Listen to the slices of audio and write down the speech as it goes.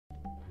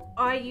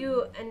Are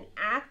you an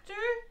actor,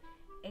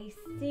 a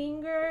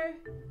singer,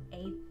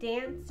 a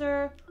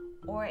dancer,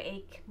 or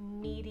a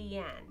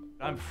comedian?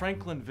 I'm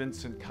Franklin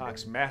Vincent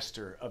Cox,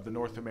 master of the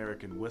North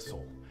American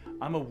whistle.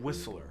 I'm a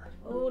whistler.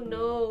 Oh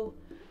no,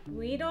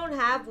 we don't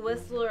have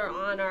whistler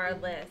on our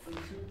list.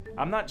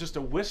 I'm not just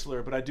a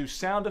whistler, but I do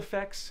sound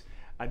effects,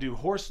 I do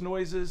horse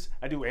noises,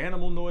 I do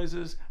animal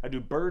noises, I do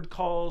bird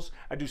calls,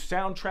 I do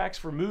soundtracks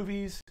for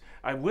movies,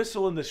 I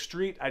whistle in the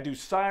street, I do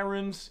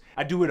sirens,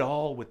 I do it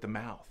all with the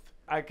mouth.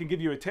 I can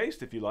give you a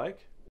taste if you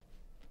like.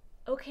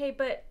 Okay,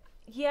 but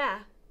yeah,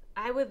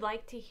 I would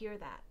like to hear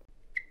that.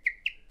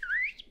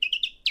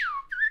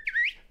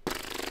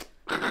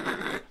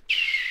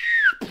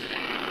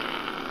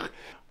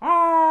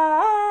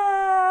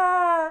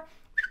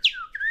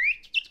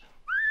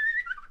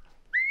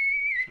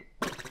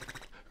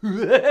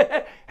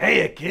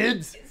 Hey,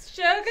 kids!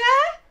 Sugar?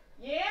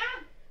 Yeah?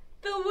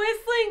 The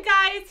whistling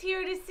guy is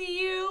here to see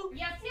you.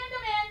 Yes, send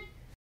them in.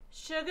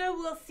 Sugar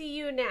will see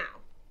you now.